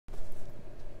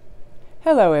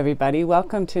Hello everybody,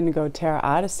 welcome to Instantgo Tarot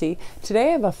Odyssey. Today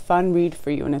I have a fun read for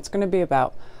you and it's going to be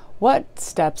about what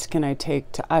steps can I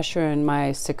take to usher in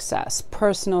my success,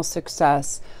 personal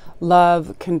success,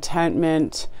 love,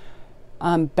 contentment,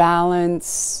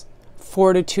 balance,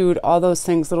 fortitude, all those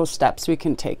things, little steps we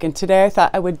can take. And today I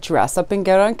thought I would dress up and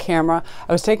get on camera.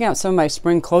 I was taking out some of my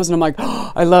spring clothes and I'm like,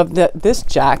 oh, I love that this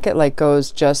jacket like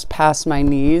goes just past my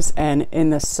knees and in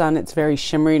the sun it's very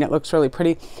shimmery and it looks really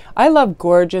pretty. I love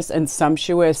gorgeous and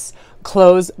sumptuous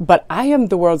clothes, but I am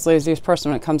the world's laziest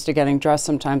person when it comes to getting dressed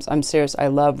sometimes. I'm serious. I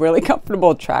love really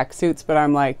comfortable tracksuits, but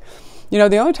I'm like, you know,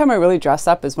 the only time I really dress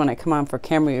up is when I come on for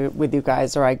camera with you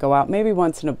guys or I go out maybe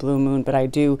once in a blue moon, but I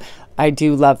do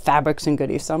love fabrics and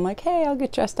goodies. So I'm like, hey, I'll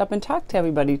get dressed up and talk to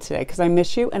everybody today because I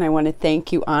miss you and I want to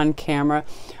thank you on camera.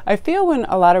 I feel when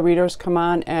a lot of readers come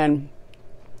on and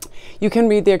you can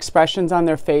read the expressions on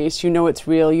their face, you know it's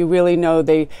real, you really know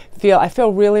they feel, I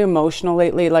feel really emotional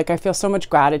lately, like I feel so much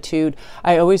gratitude.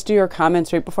 I always do your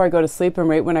comments right before I go to sleep and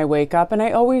right when I wake up, and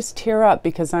I always tear up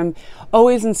because I'm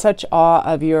always in such awe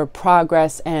of your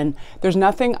progress, and there's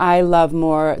nothing I love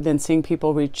more than seeing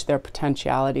people reach their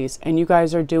potentialities, and you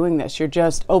guys are doing this. You're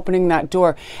just opening that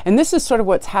door, and this is sort of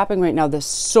what's happening right now, this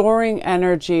soaring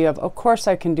energy of course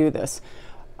I can do this.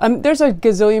 There's a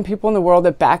gazillion people in the world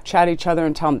that back chat each other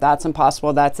and tell them that's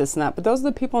impossible, that's this and that. But those are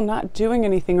the people not doing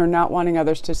anything or not wanting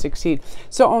others to succeed.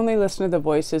 So only listen to the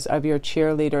voices of your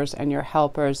cheerleaders and your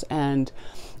helpers and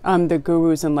the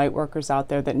gurus and light workers out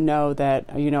there that know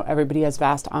that, you know, everybody has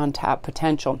vast untapped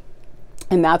potential.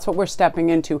 And that's what we're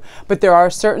stepping into. But there are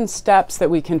certain steps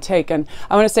that we can take. And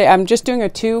I want to say I'm just doing a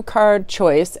 2-card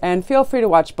choice. And feel free to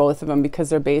watch both of them because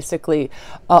they're basically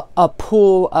a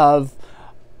pool of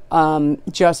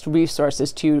just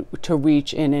resources to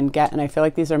reach in and get. And I feel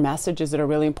like these are messages that are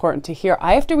really important to hear.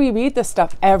 I have to reread this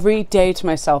stuff every day to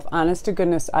myself. Honest to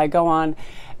goodness, I go on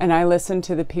and I listen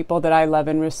to the people that I love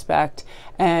and respect.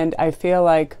 And I feel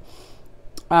like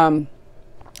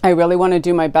I really want to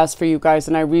do my best for you guys,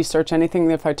 and I research anything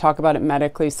that if I talk about it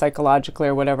medically, psychologically,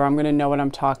 or whatever, I'm going to know what I'm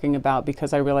talking about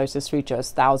because I realize this reaches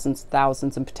thousands,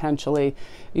 and potentially,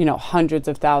 you know, hundreds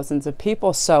of thousands of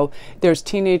people. So there's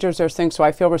teenagers, there's things, so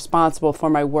I feel responsible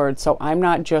for my words. So I'm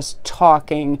not just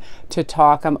talking to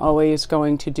talk. I'm always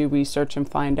going to do research and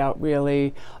find out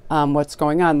really what's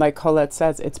going on. Like Colette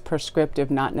says, it's prescriptive,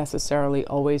 not necessarily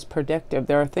always predictive.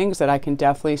 There are things that I can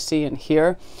definitely see and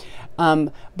hear.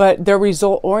 But they're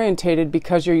result orientated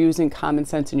because you're using common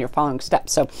sense and you're following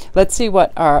steps. So let's see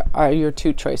what are your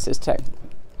 2 choices today.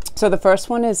 So the first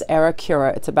one is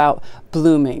Aracura. It's about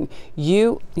blooming.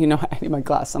 You know, I need my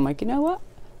glass. I'm like, you know what?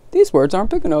 These words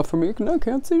aren't big enough for me and I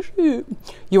can't say shit.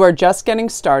 You are just getting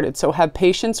started, so have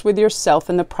patience with yourself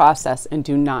in the process and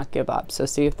do not give up. So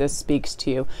see if this speaks to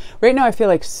you. Right now I feel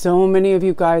like so many of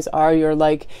you guys you're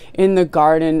like in the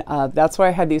garden. That's why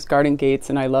I had these garden gates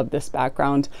and I love this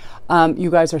background. You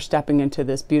guys are stepping into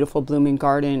this beautiful blooming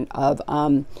garden of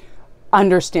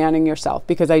understanding yourself,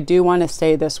 because I do want to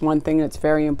say this one thing that's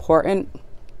very important.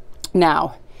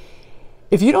 Now,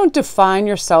 if you don't define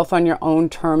yourself on your own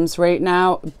terms right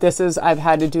now, I've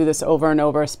had to do this over and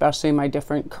over, especially in my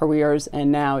different careers.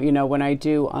 And now, you know, when I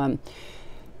do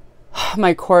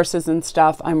my courses and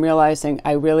stuff, I'm realizing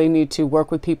I really need to work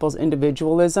with people's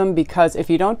individualism, because if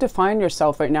you don't define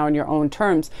yourself right now in your own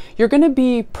terms, you're going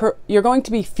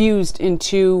to be fused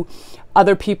into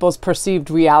other people's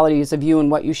perceived realities of you and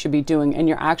what you should be doing. And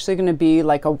you're actually going to be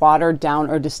like a watered down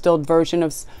or distilled version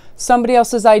of somebody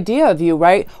else's idea of you,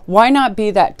 right? Why not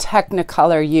be that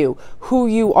technicolor you, who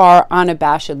you are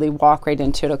unabashedly, walk right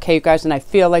into it. Okay, you guys, and I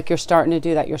feel like you're starting to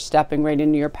do that. You're stepping right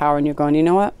into your power and you're going, you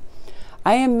know what?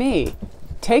 I am me.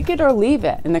 Take it or leave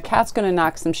it. And the cat's going to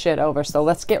knock some shit over. So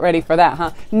let's get ready for that,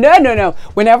 huh? No.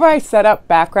 Whenever I set up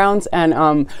backgrounds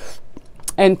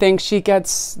and things, she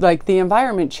gets like the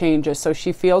environment changes, so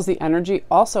she feels the energy.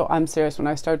 Also, I'm serious, when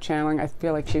I start channeling, I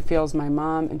feel like she feels my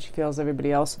mom and she feels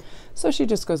everybody else, so she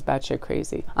just goes batshit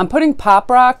crazy. I'm putting pop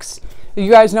rocks,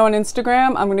 you guys know on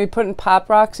Instagram, I'm going to be putting pop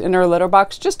rocks in her litter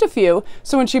box, just a few,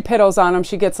 so when she piddles on them,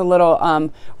 she gets a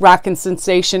little rockin'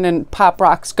 sensation and pop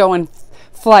rocks going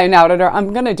flying out at her.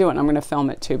 I'm going to do it, and I'm going to film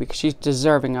it too, because she's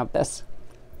deserving of this,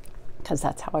 because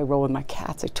that's how I roll with my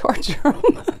cats. I torture them.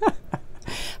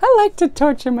 I like to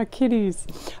torture my kitties.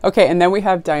 Okay, and then we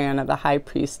have Diana, the High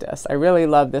Priestess. I really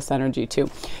love this energy too.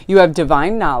 You have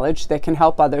divine knowledge that can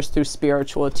help others through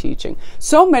spiritual teaching.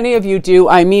 So many of you do.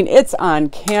 I mean, it's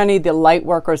uncanny, the light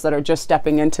workers that are just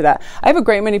stepping into that. I have a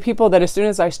great many people that as soon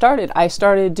as I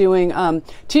started doing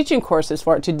teaching courses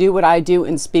for it, to do what I do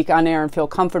and speak on air and feel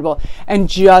comfortable and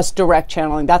just direct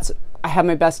channeling. That's I have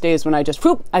my best days when I just,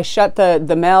 whoop, I shut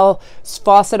the mail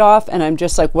faucet off, and I'm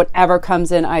just like, whatever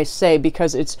comes in, I say,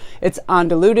 because it's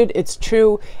undiluted, it's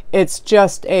true, it's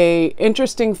just a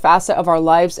interesting facet of our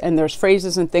lives, and there's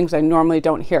phrases and things I normally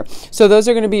don't hear. So those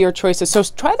are going to be your choices. So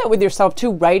try that with yourself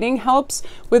too. Writing helps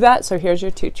with that. So here's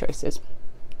your 2 choices.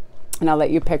 And I'll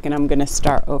let you pick, and I'm going to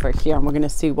start over here, and we're going to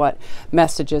see what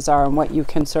messages are and what you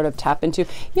can sort of tap into.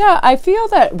 Yeah, I feel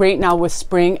that right now with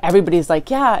spring, everybody's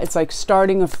like, yeah, it's like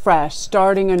starting afresh,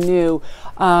 starting anew,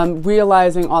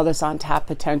 realizing all this on-tap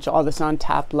potential, all this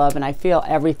on-tap love. And I feel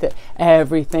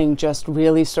everything just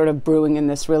really sort of brewing in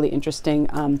this really interesting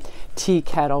tea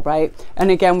kettle, right? And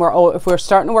again, if we're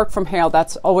starting to work from here,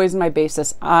 that's always my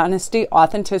basis. Honesty,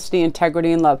 authenticity,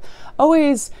 integrity, and love.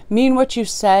 Always mean what you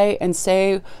say, and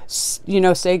say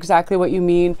exactly what you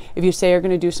mean. If you say you're going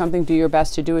to do something, do your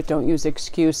best to do it. Don't use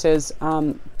excuses.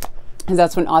 And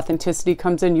that's when authenticity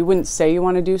comes in. You wouldn't say you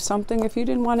want to do something if you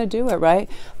didn't want to do it, right?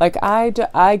 Like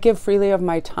I give freely of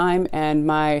my time and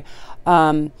my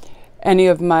any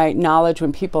of my knowledge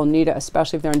when people need it,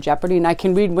 especially if they're in jeopardy. And I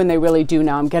can read when they really do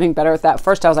now. I'm getting better at that.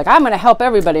 First, I was like, I'm going to help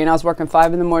everybody. And I was working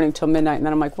 5 in the morning till midnight. And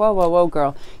then I'm like, whoa, whoa, whoa,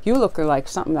 girl. You look like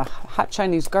something, a hot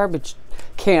Chinese garbage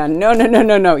can.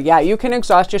 No. Yeah, you can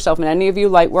exhaust yourself. And any of you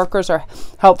light workers or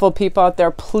helpful people out there,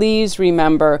 please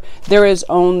remember there is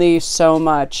only so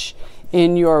much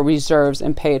in your reserves,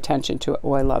 and pay attention to it.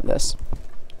 Oh, I love this.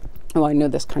 Oh, I knew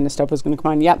this kind of stuff was going to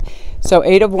come on. Yep. So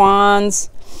 8 of Wands.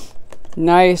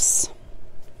 Nice.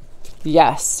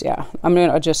 Yes, yeah. I'm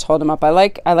going to just hold them up. I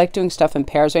like doing stuff in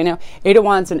pairs right now. 8 of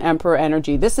Wands and Emperor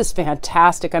energy. This is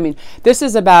fantastic. I mean, this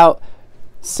is about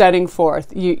setting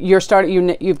forth.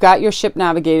 You've got your ship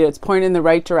navigated. It's pointing in the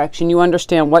right direction. You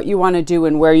understand what you want to do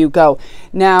and where you go.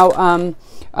 Now,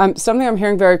 something I'm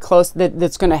hearing very close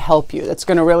that's going to help you. That's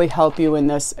going to really help you in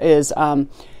this is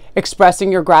expressing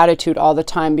your gratitude all the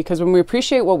time, because when we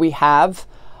appreciate what we have,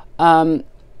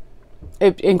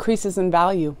 it increases in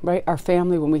value, right? Our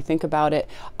family, when we think about it,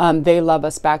 they love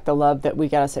us back the love that we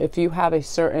get us. If you have a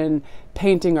certain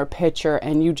painting or picture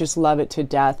and you just love it to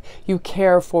death, you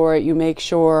care for it, you make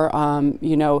sure,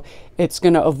 it's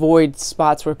going to avoid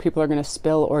spots where people are going to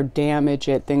spill or damage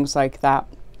it, things like that.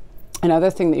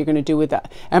 Another thing that you're going to do with the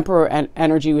Emperor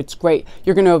energy, it's great.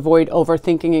 You're going to avoid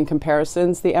overthinking and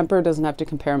comparisons. The Emperor doesn't have to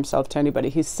compare himself to anybody.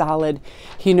 He's solid.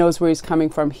 He knows where he's coming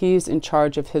from. He's in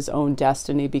charge of his own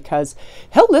destiny, because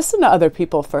he'll listen to other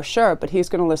people for sure, but he's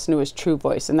going to listen to his true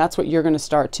voice. And that's what you're going to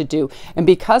start to do. And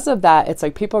because of that, it's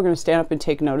like people are going to stand up and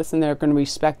take notice, and they're going to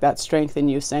respect that strength in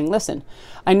you, saying, listen,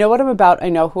 I know what I'm about. I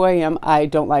know who I am. I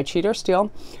don't lie, cheat, or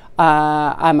steal.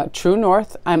 I'm a true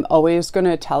north. I'm always going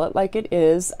to tell it like it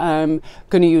is. I'm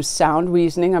going to use sound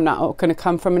reasoning. I'm not going to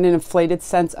come from an inflated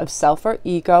sense of self or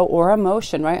ego or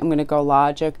emotion, right? I'm going to go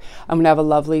logic. I'm going to have a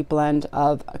lovely blend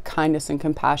of kindness and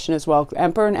compassion as well.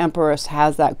 Emperor and Empress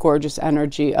has that gorgeous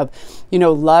energy of,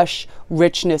 lush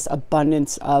richness,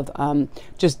 abundance of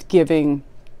just giving,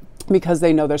 because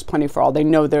they know there's plenty for all. They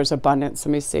know there's abundance.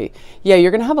 Let me see. Yeah,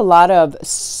 you're going to have a lot of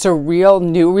surreal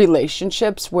new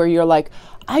relationships where you're like,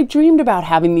 I dreamed about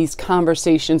having these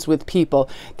conversations with people,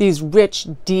 these rich,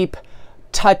 deep,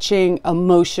 touching,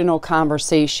 emotional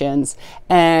conversations.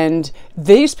 And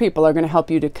these people are going to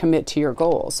help you to commit to your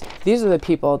goals. These are the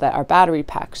people that are battery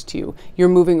packs to you. You're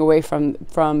moving away from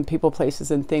people,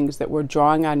 places, and things that were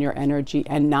drawing on your energy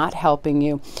and not helping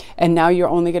you. And now you're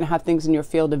only going to have things in your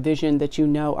field of vision that you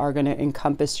know are going to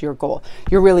encompass your goal.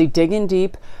 You're really digging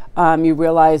deep. You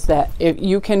realize that if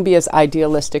you can be as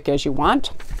idealistic as you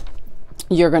want,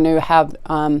 you're going to have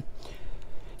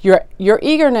your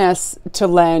eagerness to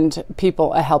lend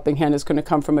people a helping hand is going to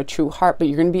come from a true heart, but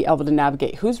you're going to be able to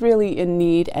navigate who's really in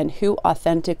need and who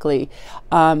authentically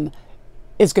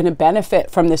is going to benefit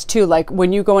from this too. Like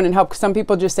when you go in and help, some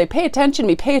people just say, pay attention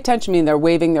to me, and they're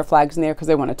waving their flags in the air because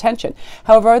they want attention.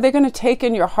 However, are they going to take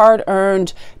in your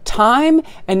hard-earned time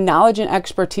and knowledge and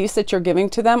expertise that you're giving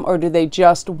to them, or do they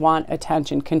just want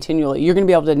attention continually? You're going to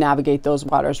be able to navigate those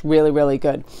waters really, really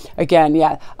good. Again,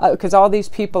 yeah, because all these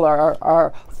people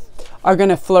are going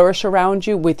to flourish around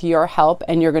you with your help,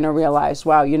 and you're going to realize,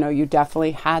 wow, you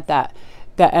definitely had that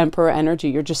Emperor energy.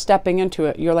 You're just stepping into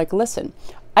it. You're like, listen,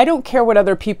 I don't care what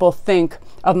other people think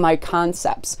of my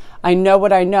concepts. I know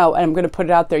what I know, and I'm going to put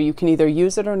it out there. You can either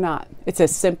use it or not. It's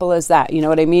as simple as that. You know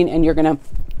what I mean? And you're going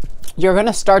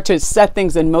to start to set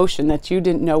things in motion that you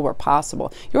didn't know were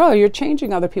possible. You're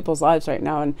changing other people's lives right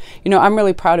now. And, I'm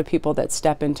really proud of people that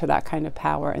step into that kind of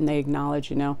power and they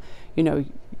acknowledge,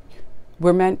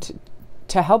 we're meant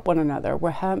to help one another.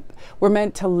 We're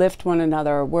meant to lift one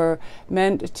another. We're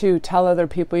meant to tell other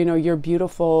people, you're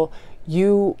beautiful.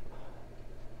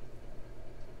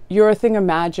 you're a thing of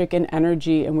magic and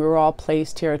energy, and we were all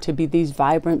placed here to be these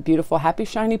vibrant, beautiful, happy,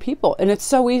 shiny people. And it's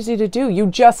so easy to do. You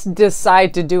just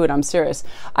decide to do it. I'm serious.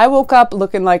 I woke up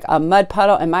looking like a mud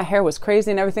puddle, and my hair was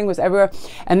crazy and everything was everywhere.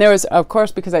 And there was, of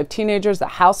course, because I have teenagers, the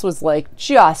house was like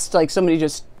just like somebody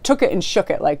just took it and shook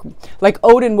it. Like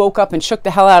Odin woke up and shook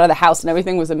the hell out of the house and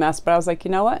everything was a mess. But I was like,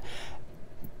 you know what?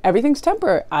 Everything's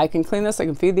temporary. I can clean this. I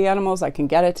can feed the animals. I can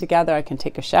get it together. I can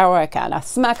take a shower. I can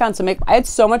smack on some makeup. I had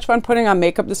so much fun putting on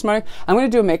makeup this morning. I'm going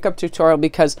to do a makeup tutorial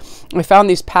because I found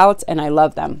these palettes and I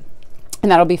love them. And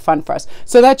that'll be fun for us.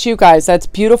 So that's you guys. That's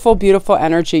beautiful, beautiful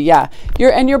energy. Yeah.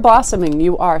 You're blossoming.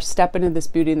 You are stepping into this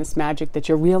beauty and this magic that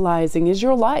you're realizing is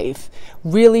your life.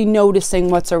 Really noticing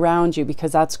what's around you,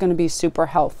 because that's going to be super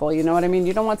helpful. You know what I mean?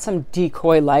 You don't want some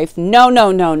decoy life. No,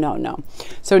 no, no, no, no.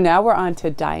 So now we're on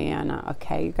to Diana.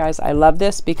 Okay, you guys, I love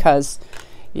this because,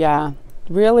 yeah,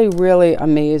 really, really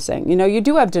amazing. You know, you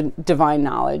do have divine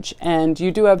knowledge, and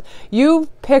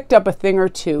you've picked up a thing or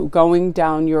two going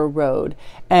down your road,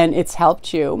 and it's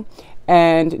helped you.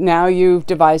 And now you've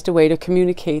devised a way to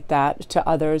communicate that to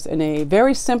others in a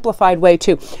very simplified way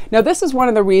too. Now, this is one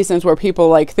of the reasons where people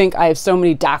like think I have so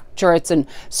many doctorates and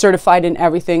certified in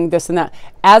everything, this and that.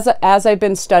 As I've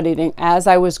been studying, as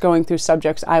I was going through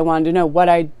subjects, I wanted to know what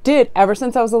I did ever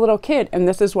since I was a little kid. And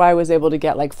this is why I was able to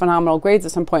get like phenomenal grades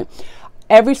at some point.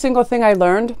 Every single thing I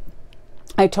learned,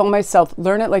 I told myself,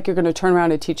 learn it like you're going to turn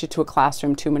around and teach it to a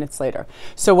classroom 2 minutes later.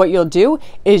 So what you'll do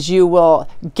is you will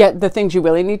get the things you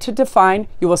really need to define.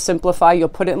 You will simplify. You'll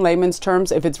put it in layman's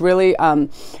terms. If it's really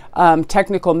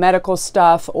technical medical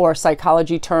stuff or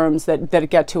psychology terms that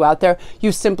get too out there,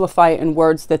 you simplify it in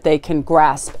words that they can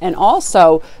grasp. And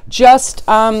also just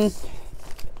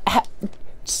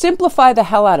simplify the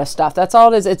hell out of stuff. That's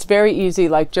all it is. It's very easy.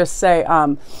 Like just say,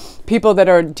 people that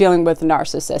are dealing with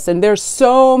narcissists. And there's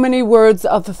so many words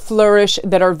of flourish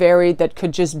that are varied that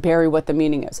could just bury what the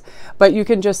meaning is. But you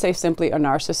can just say simply a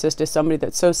narcissist is somebody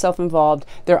that's so self-involved,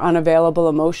 they're unavailable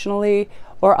emotionally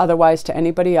or otherwise to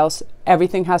anybody else.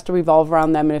 Everything has to revolve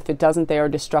around them, and if it doesn't, they are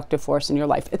a destructive force in your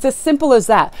life. It's as simple as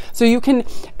that. So you can,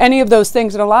 any of those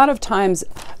things, and a lot of times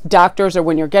doctors, or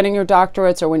when you're getting your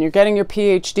doctorates or when you're getting your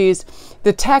PhDs,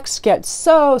 the texts get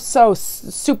so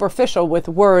superficial with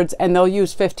words, and they'll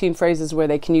use 15 phrases where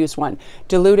they can use one.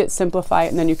 Dilute it, simplify it,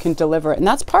 and then you can deliver it. And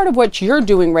that's part of what you're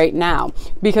doing right now,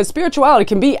 because spirituality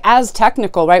can be as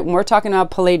technical, right? When we're talking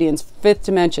about Palladians, fifth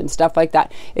dimension, stuff like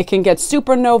that, it can get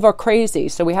supernova crazy.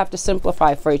 So we have to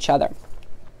simplify for each other.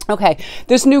 Okay,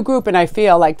 this new group, and I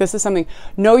feel like this is something,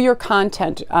 know your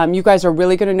content. You guys are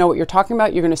really going to know what you're talking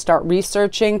about. You're going to start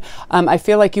researching. I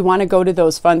feel like you want to go to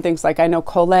those fun things. Like I know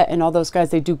Colette and all those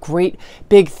guys, they do great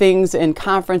big things in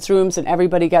conference rooms, and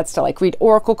everybody gets to like read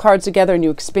oracle cards together, and you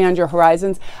expand your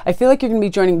horizons. I feel like you're going to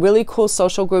be joining really cool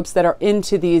social groups that are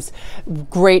into these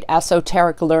great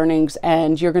esoteric learnings,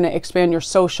 and you're going to expand your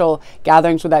social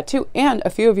gatherings with that too. And a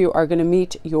few of you are going to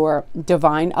meet your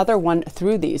divine other one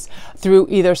through these, through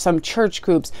either some church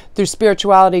groups, through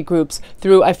spirituality groups,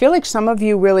 through, I feel like some of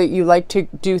you really, you like to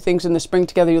do things in the spring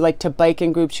together. You like to bike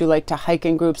in groups, you like to hike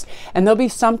in groups, and there'll be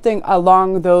something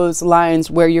along those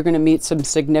lines where you're going to meet some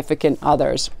significant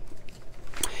others.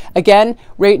 Again,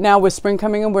 right now with spring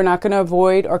coming in, we're not going to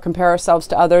avoid or compare ourselves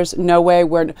to others. No way.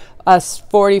 We're us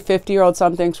 40, 50-year-old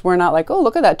somethings. We're not like, oh,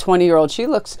 look at that 20-year-old. She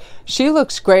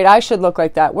looks great. I should look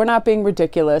like that. We're not being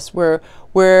ridiculous. We're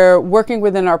working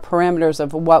within our parameters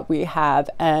of what we have,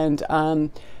 and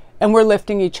we're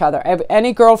lifting each other.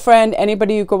 Any girlfriend,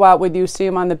 anybody you go out with, you see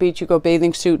them on the beach, you go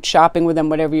bathing suit, shopping with them,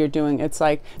 whatever you're doing. It's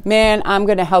like, man, I'm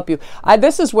going to help you.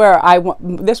 This is where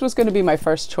this was going to be my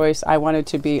first choice. I wanted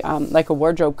to be like a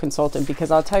wardrobe consultant,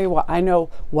 because I'll tell you what, I know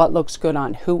what looks good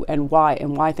on who and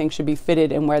why things should be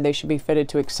fitted and where they should be fitted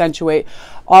to accentuate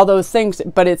all those things.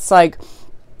 But it's like,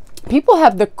 people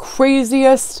have the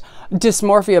craziest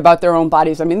dysmorphia about their own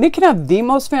bodies. I mean, they can have the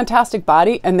most fantastic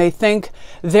body and they think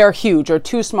they're huge or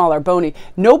too small or bony.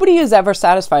 Nobody is ever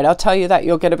satisfied. I'll tell you that.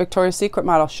 You'll get a Victoria's Secret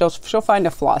model. She'll find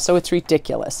a flaw. So it's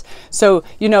ridiculous. So,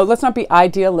 you know, let's not be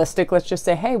idealistic. Let's just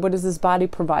say, hey, what does this body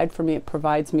provide for me? It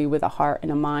provides me with a heart and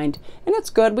a mind, and it's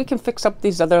good. We can fix up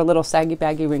these other little saggy,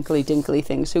 baggy, wrinkly, dinkly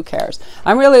things. Who cares?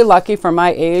 I'm really lucky for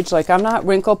my age. Like, I'm not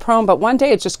wrinkle prone, but one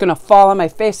day it's just going to fall on my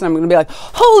face and I'm going to be like,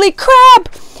 holy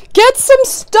crap! Get some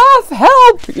stuff,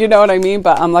 help! You know what I mean?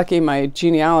 But I'm lucky in my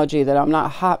genealogy that I'm not a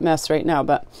hot mess right now.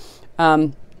 But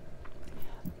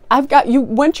I've got you.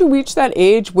 Once you reach that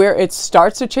age where it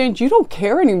starts to change, you don't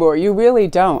care anymore. You really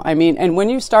don't. I mean, and when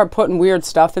you start putting weird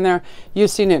stuff in there,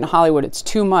 you've seen it in Hollywood. It's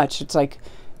too much. It's like,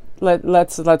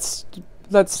 let's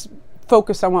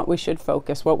focus on what we should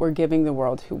focus, what we're giving the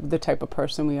world, the type of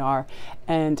person we are,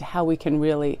 and how we can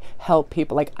really help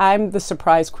people. Like, I'm the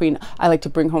surprise queen. I like to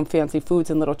bring home fancy foods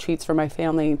and little treats for my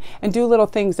family and do little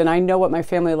things. And I know what my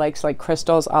family likes, like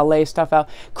crystals. I'll lay stuff out.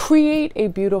 Create a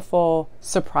beautiful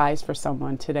surprise for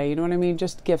someone today. You know what I mean?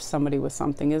 Just gift somebody with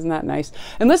something. Isn't that nice?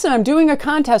 And listen, I'm doing a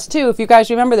contest too. If you guys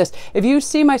remember this, if you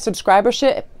see my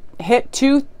subscribership hit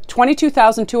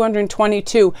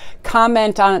 22,222,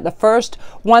 comment on it. The first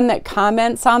one that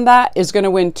comments on that is going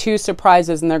to win 2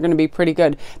 surprises, and they're going to be pretty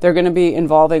good. They're going to be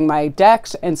involving my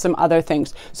decks and some other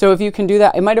things. So if you can do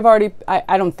that, it might have already,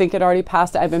 I don't think it already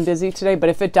passed. I've been busy today, but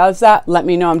if it does that, let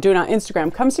me know. I'm doing it on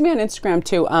Instagram. Come see me on Instagram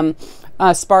too.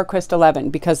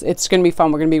 Sparquist11, because it's going to be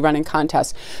fun. We're going to be running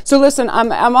contests. So listen,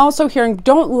 I'm also hearing,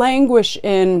 don't languish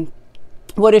in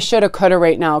what is shoulda, coulda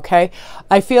right now, okay?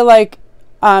 I feel like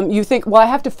you think, well, I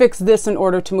have to fix this in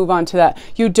order to move on to that.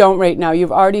 You don't right now.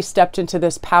 You've already stepped into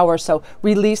this power. So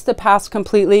release the past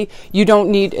completely. You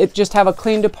don't need it. Just have a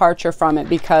clean departure from it,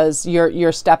 because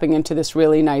you're stepping into this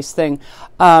really nice thing.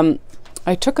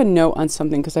 I took a note on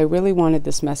something because I really wanted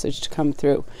this message to come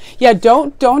through. Yeah,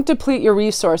 don't deplete your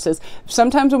resources.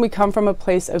 Sometimes when we come from a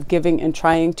place of giving and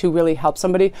trying to really help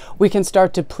somebody, we can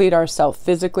start to deplete ourselves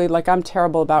physically. Like, I'm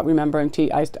terrible about remembering to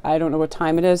eat. I don't know what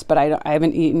time it is, but I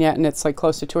haven't eaten yet, and it's like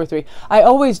close to 2 or 3. I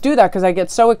always do that because I get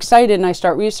so excited and I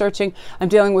start researching. I'm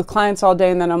dealing with clients all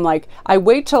day, and then I'm like, I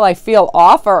wait till I feel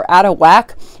off or out of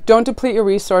whack. Don't deplete your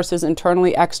resources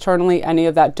internally, externally, any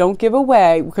of that. Don't give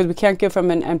away, because we can't give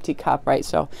from an empty cup, right?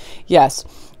 So yes,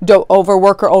 don't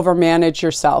overwork or overmanage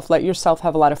yourself. Let yourself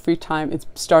have a lot of free time.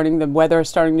 The weather is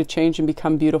starting to change and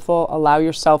become beautiful. Allow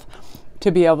yourself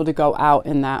to be able to go out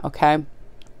in that, okay?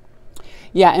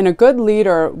 Yeah, and a good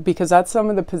leader, because that's some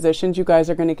of the positions you guys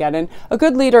are going to get in. A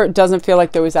good leader doesn't feel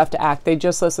like they always have to act. They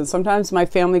just listen. Sometimes my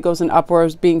family goes in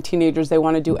uproars being teenagers. They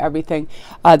want to do everything.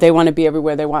 They want to be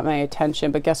everywhere. They want my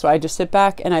attention. But guess what? I just sit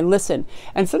back and I listen.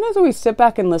 And sometimes when we sit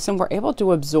back and listen, we're able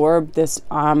to absorb this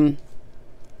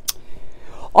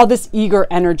all this eager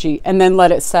energy, and then let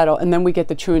it settle, and then we get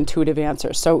the true intuitive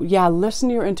answer. So yeah, listen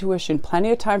to your intuition. Plenty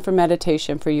of time for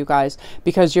meditation for you guys,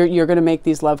 because you're going to make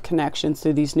these love connections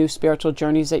through these new spiritual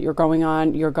journeys that you're going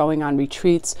on. You're going on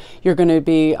retreats. You're going to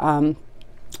be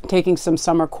taking some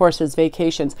summer courses,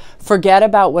 vacations. Forget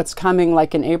about what's coming,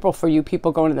 like in April for you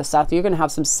people going to the south. You're going to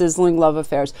have some sizzling love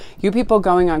affairs. You people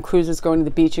going on cruises, going to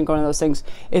the beach and going to those things,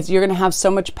 you're going to have so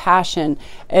much passion.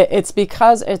 It's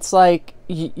because it's like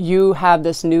you have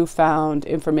this newfound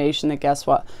information that, guess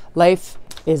what? Life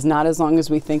is not as long as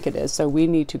we think it is. So we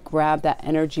need to grab that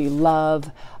energy,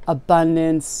 love,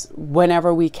 abundance,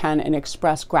 whenever we can, and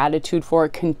express gratitude for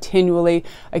it continually.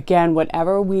 Again,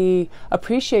 whatever we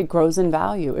appreciate grows in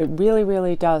value. It really,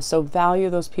 really does. So value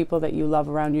those people that you love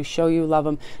around you. Show you love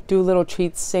them. Do little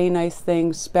treats. Say nice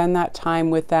things. Spend that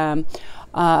time with them.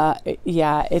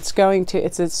 Yeah,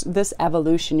 it's this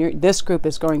evolution. This group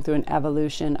is going through an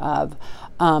evolution of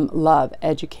love,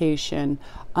 education,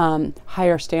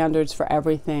 higher standards for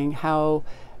everything, how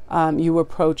you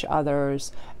approach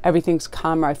others. Everything's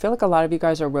calmer. I feel like a lot of you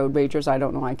guys are road ragers. I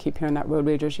don't know why I keep hearing that, road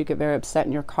ragers. You get very upset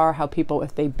in your car, how people,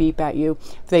 if they beep at you,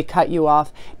 if they cut you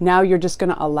off, now you're just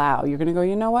going to allow. You're going to go,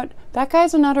 you know what? That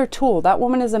guy's another tool. That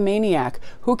woman is a maniac.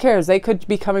 Who cares? They could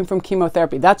be coming from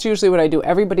chemotherapy. That's usually what I do.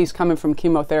 Everybody's coming from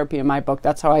chemotherapy in my book.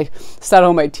 That's how I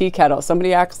settle my tea kettle.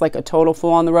 Somebody acts like a total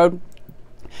fool on the road.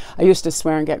 I used to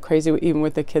swear and get crazy even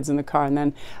with the kids in the car, and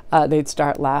then they'd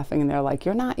start laughing, and they're like,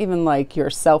 you're not even like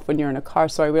yourself when you're in a car.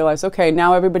 So I realized, okay,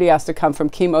 now everybody has to come from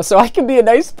chemo so I can be a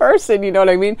nice person. You know what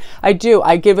I mean? I do.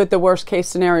 I give it the worst case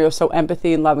scenario so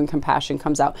empathy and love and compassion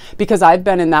comes out, because I've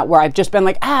been in that where I've just been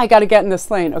like, I got to get in this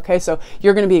lane. Okay, so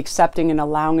you're going to be accepting and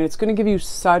allowing, and it's going to give you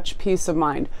such peace of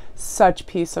mind,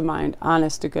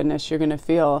 honest to goodness. You're going to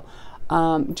feel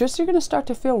you're going to start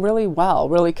to feel really well,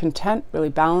 really content, really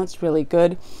balanced, really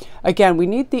good. Again, we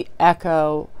need the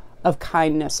echo of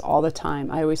kindness all the time.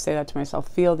 I always say that to myself.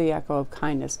 Feel the echo of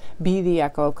kindness. Be the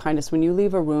echo of kindness. When you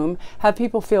leave a room, have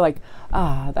people feel like,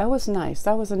 that was nice.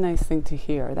 That was a nice thing to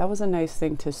hear. That was a nice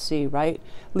thing to see, right?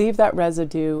 Leave that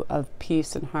residue of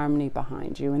peace and harmony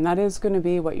behind you. And that is going to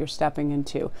be what you're stepping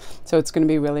into. So it's going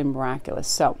to be really miraculous.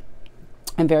 So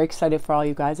I'm very excited for all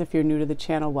you guys. If you're new to the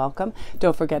channel, welcome.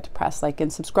 Don't forget to press like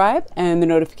and subscribe, and the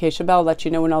notification bell will let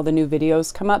you know when all the new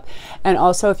videos come up. And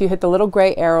also, if you hit the little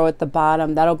gray arrow at the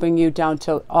bottom, that'll bring you down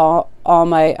to all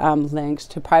my links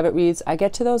to private reads. I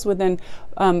get to those within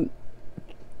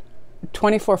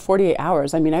 24, 48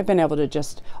 hours. I mean, I've been able to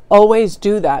just always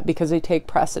do that because they take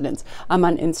precedence. I'm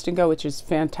on Instantgo, which is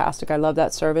fantastic. I love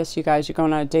that service. You guys, you're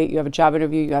going on a date, you have a job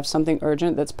interview, you have something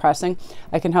urgent that's pressing.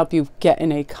 I can help you get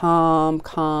in a calm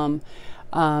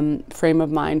frame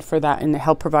of mind for that and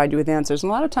help provide you with answers. And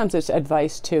a lot of times it's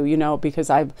advice too, you know, because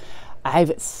I've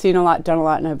seen a lot, done a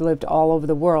lot, and I've lived all over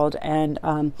the world. And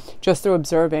just through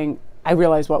observing, I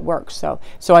realize what works. So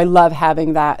I love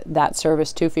having that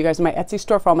service too for you guys. My Etsy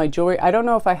store for all my jewelry. I don't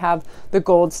know if I have the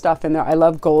gold stuff in there. I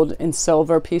love gold and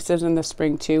silver pieces in the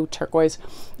spring too. Turquoise.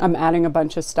 I'm adding a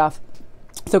bunch of stuff.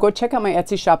 So go check out my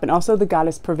Etsy shop, and also the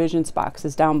Goddess Provisions box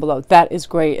is down below. That is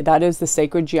great. That is the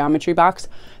Sacred Geometry box.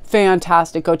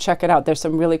 Fantastic. Go check it out. There's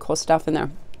some really cool stuff in there.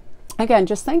 Again,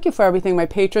 just thank you for everything, my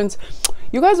patrons.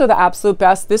 You guys are the absolute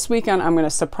best. This weekend, I'm going to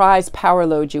surprise power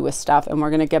load you with stuff, and we're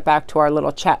going to get back to our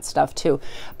little chat stuff too.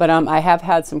 But I have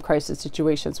had some crisis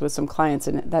situations with some clients,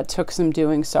 and that took some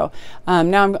doing. So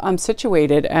now I'm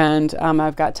situated, and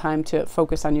I've got time to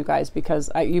focus on you guys, because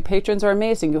you patrons are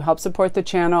amazing. You help support the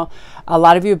channel. A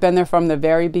lot of you have been there from the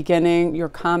very beginning. Your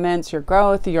comments, your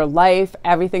growth, your life,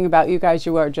 everything about you guys.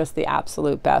 You are just the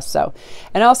absolute best. So,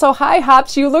 and also, hi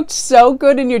Hops, you looked so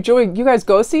good in your jewelry. You guys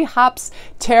go see Hops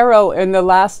Tarot in the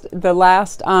last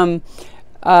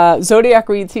zodiac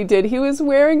reads he did. He was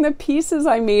wearing the pieces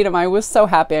I made him. I was so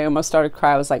happy. I almost started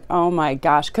crying. I was like, oh my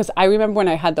gosh, because I remember when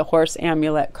I had the horse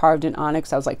amulet carved in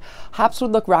onyx, I was like, Hops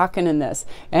would look rocking in this.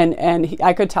 And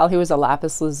I could tell he was a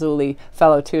lapis lazuli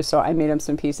fellow too, so I made him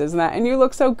some pieces and that. And you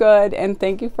look so good, and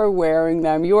thank you for wearing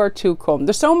them. You are too cool.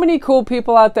 There's so many cool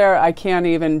people out there, I can't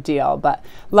even deal. But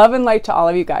love and light to all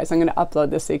of you guys. I'm going to upload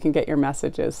this so you can get your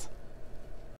messages.